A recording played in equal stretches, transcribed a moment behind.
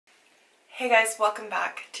Hey guys, welcome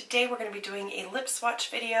back. Today we're going to be doing a lip swatch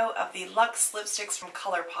video of the Lux lipsticks from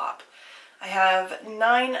Colourpop. I have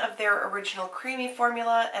 9 of their original creamy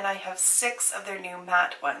formula and I have 6 of their new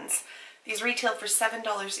matte ones. These retail for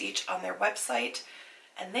 $7 each on their website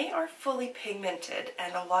and they are fully pigmented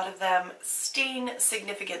and a lot of them stain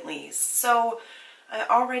significantly. So I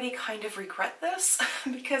already kind of regret this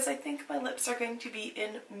because I think my lips are going to be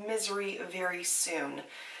in misery very soon.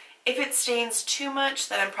 If it stains too much,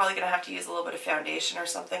 then I'm probably going to have to use a little bit of foundation or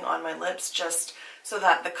something on my lips just so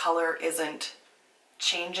that the color isn't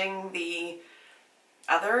changing the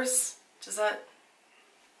others. Does that?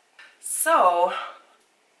 So,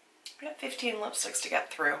 I got 15 lipsticks to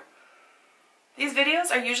get through. These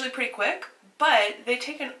videos are usually pretty quick, but they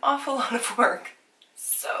take an awful lot of work.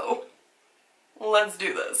 So, let's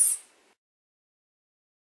do this.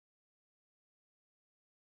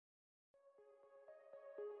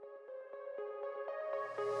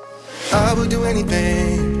 I would do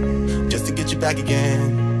anything just to get you back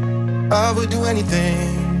again. I would do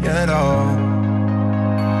anything at all.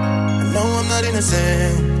 I know I'm not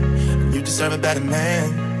innocent, you deserve a better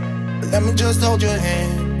man, but let me just hold your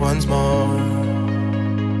hand once more.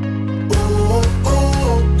 Ooh,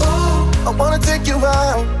 ooh, ooh, I wanna take you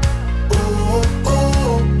out. Ooh,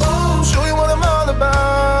 ooh, ooh, show you what I'm all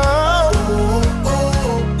about. Ooh,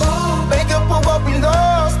 ooh, ooh, make up for what we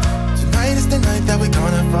lost. Tonight is the night that we're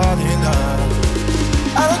gonna fall in love.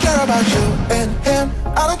 I don't care about you and him,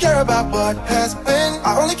 I don't care about what has been.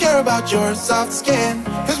 I only care about your soft skin,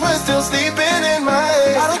 cause we're still sleeping in my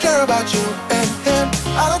head. I don't care about you and him,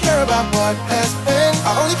 I don't care about what has been.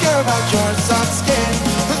 I only care about your soft skin,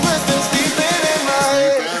 cause we're still sleeping in my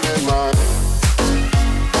head.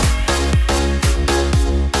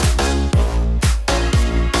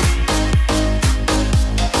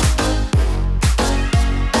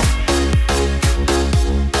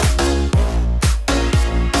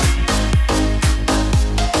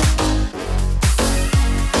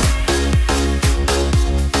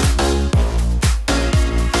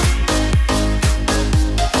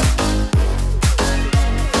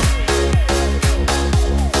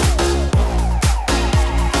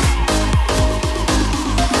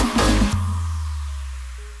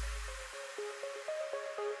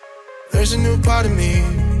 There's a new part of me,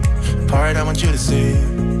 a part I want you to see.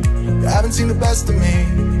 You haven't seen the best of me,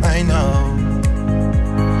 I know.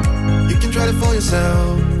 You can try to fool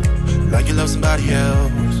yourself, like you love somebody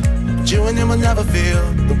else, but you and him will never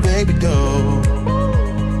feel the way we do.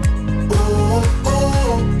 Ooh,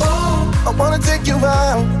 ooh, ooh, I wanna take you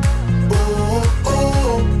out. Ooh,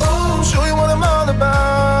 ooh, ooh, show you what I'm all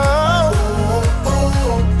about. Ooh,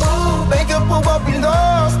 ooh, ooh, make up for what we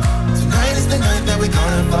lost. Tonight is the night that we're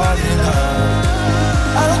gonna fall in love.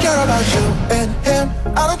 I don't care about you and him,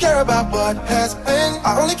 I don't care about what has been.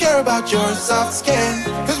 I only care about your soft skin,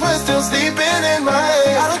 cause we're still sleeping in my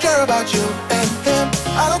head. I don't care about you and him,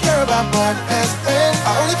 I don't care about what has been.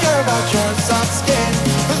 I only care about your soft skin,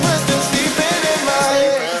 cause we're still sleeping in my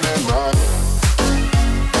head.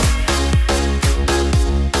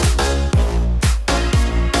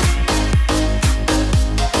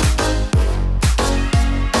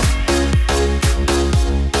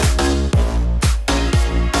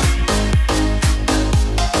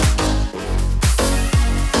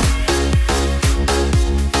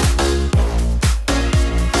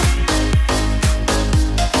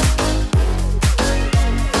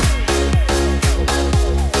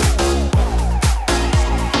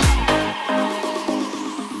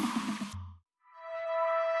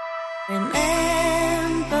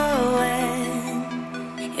 Remember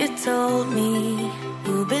when you told me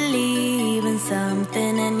you believe in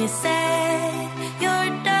something and you said you're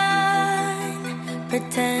done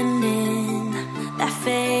pretending that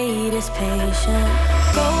fate is patient.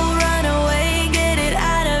 Go run away, get it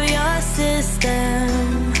out of your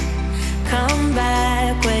system. Come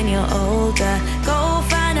back when you're older. Go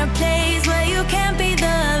find a place where you can't be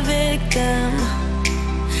the victim.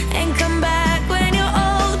 And come back when you're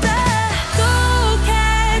older. Go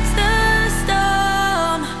catch the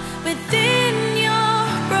storm within your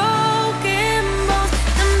broken bones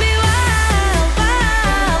and be wild,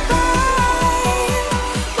 wild, wild,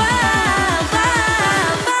 wild,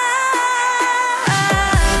 wild,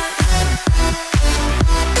 wild.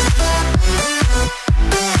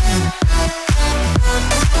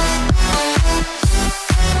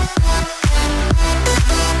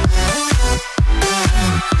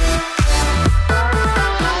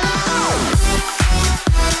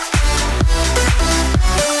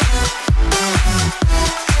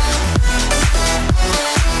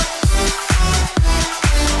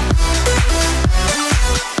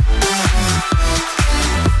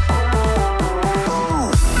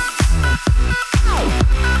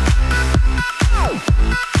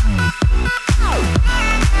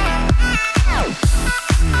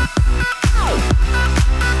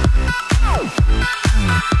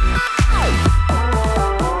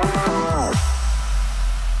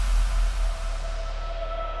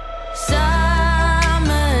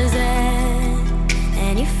 Summer's end,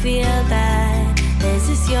 and you feel that this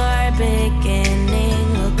is your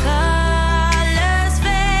beginning. Well, colors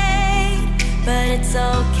fade, but it's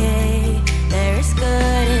okay. There is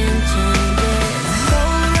good in changes. Go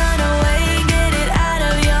run away, get it out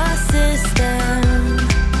of your system.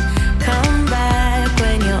 Come back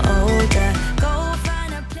when you're older. Go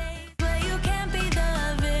find a place where you can't be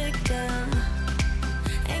the victim.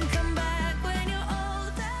 And come back when you're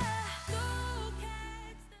older.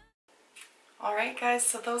 Alright guys,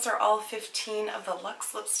 so those are all 15 of the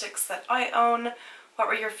Lux lipsticks that I own. What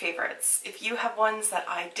were your favorites? If you have ones that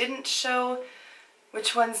I didn't show,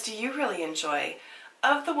 which ones do you really enjoy?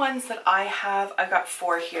 Of the ones that I have, I've got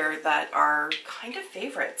 4 here that are kind of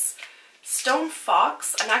favorites. Stone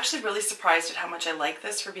Fox, I'm actually really surprised at how much I like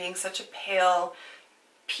this for being such a pale,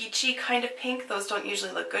 peachy kind of pink. Those don't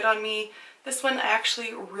usually look good on me. This one I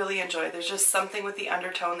actually really enjoy. There's just something with the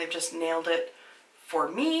undertone. They've just nailed it for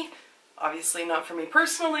me. Obviously not for me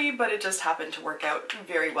personally, but it just happened to work out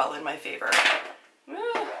very well in my favor.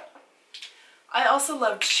 I also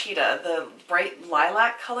love Cheetah, the bright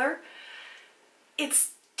lilac color.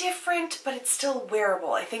 It's different, but it's still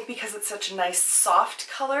wearable. I think because it's such a nice soft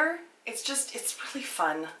color, it's really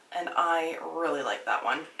fun, and I really like that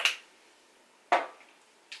one.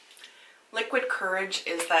 Liquid Courage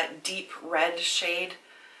is that deep red shade,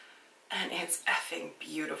 and it's effing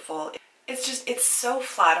beautiful. It's so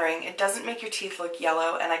flattering. It doesn't make your teeth look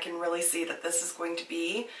yellow, and I can really see that this is going to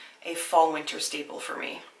be a fall-winter staple for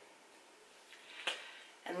me.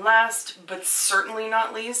 And last, but certainly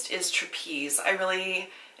not least, is Trapeze.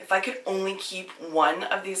 If I could only keep one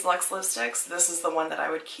of these Lux lipsticks, this is the one that I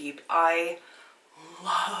would keep. I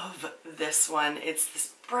love this one. It's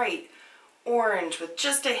this bright orange with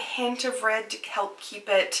just a hint of red to help keep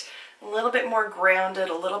it a little bit more grounded,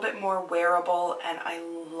 a little bit more wearable, and I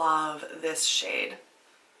love this shade.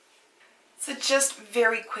 So just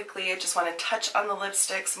very quickly, I just want to touch on the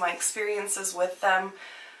lipsticks, my experiences with them.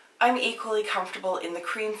 I'm equally comfortable in the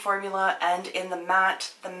cream formula and in the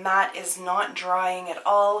matte. The matte is not drying at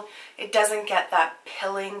all. It doesn't get that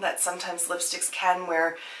pilling that sometimes lipsticks can,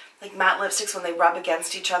 where like matte lipsticks, when they rub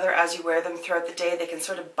against each other as you wear them throughout the day, they can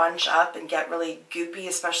sort of bunch up and get really goopy,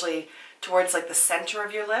 especially towards like the center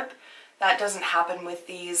of your lip. That doesn't happen with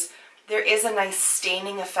these. There is a nice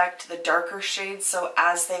staining effect to the darker shades, so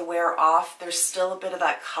as they wear off, there's still a bit of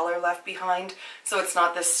that color left behind. So it's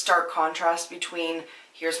not this stark contrast between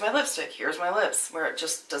here's my lipstick, here's my lips, where it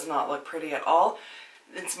just does not look pretty at all.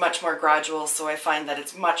 It's much more gradual, so I find that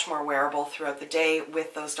it's much more wearable throughout the day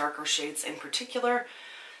with those darker shades in particular.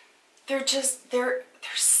 They're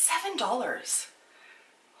 $7.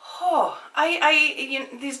 Oh,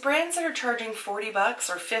 these brands that are charging 40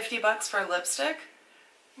 bucks or 50 bucks for a lipstick,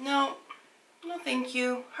 no thank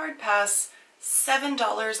you, hard pass.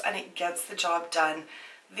 $7 and it gets the job done.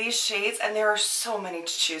 These shades, and there are so many to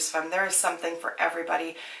choose from, there is something for everybody.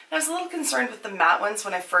 And I was a little concerned with the matte ones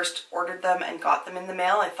when I first ordered them and got them in the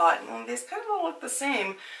mail. I thought, these kind of all look the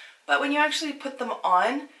same, but when you actually put them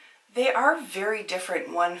on, they are very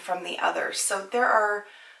different one from the other. So there are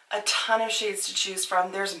a ton of shades to choose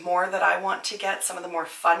from. There's more that I want to get, some of the more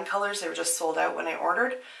fun colors. They were just sold out when I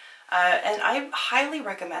ordered. And I highly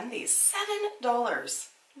recommend these. $7.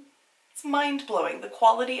 It's mind-blowing, the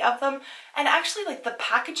quality of them. And actually, like, the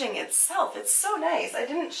packaging itself, it's so nice. I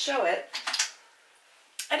didn't show it,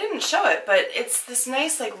 but it's this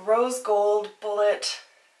nice, like, rose gold bullet.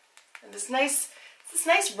 And this nice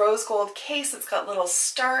rose gold case. It's got little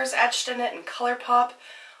stars etched in it and Colourpop.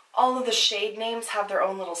 All of the shade names have their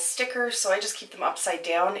own little stickers, so I just keep them upside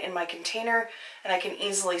down in my container, and I can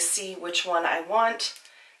easily see which one I want.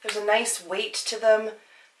 There's a nice weight to them.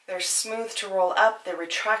 They're smooth to roll up. They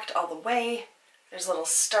retract all the way. There's little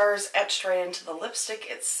stars etched right into the lipstick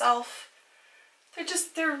itself.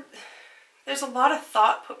 There's a lot of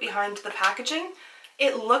thought put behind the packaging.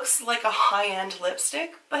 It looks like a high-end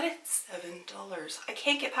lipstick, but it's $7. I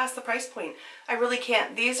can't get past the price point. I really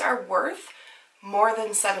can't. These are worth more than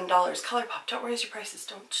 $7. Colourpop, don't raise your prices,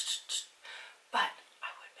 don't. But I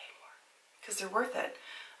would pay more because they're worth it.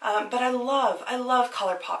 But I love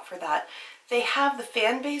Colourpop for that. They have the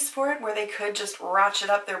fan base for it where they could just ratchet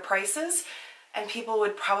up their prices and people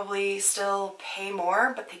would probably still pay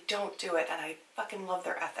more, but they don't do it, and I fucking love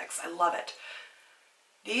their ethics. I love it.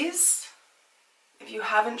 These, if you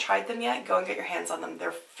haven't tried them yet, go and get your hands on them.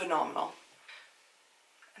 They're phenomenal.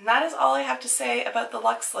 And that is all I have to say about the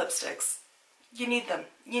Lux lipsticks. You need them.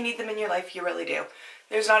 You need them in your life. You really do.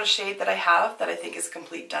 There's not a shade that I have that I think is a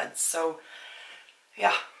complete dud. So,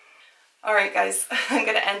 yeah. Alright guys, I'm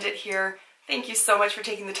going to end it here. Thank you so much for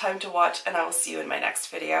taking the time to watch, and I will see you in my next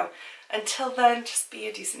video. Until then, just be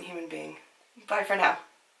a decent human being. Bye for now.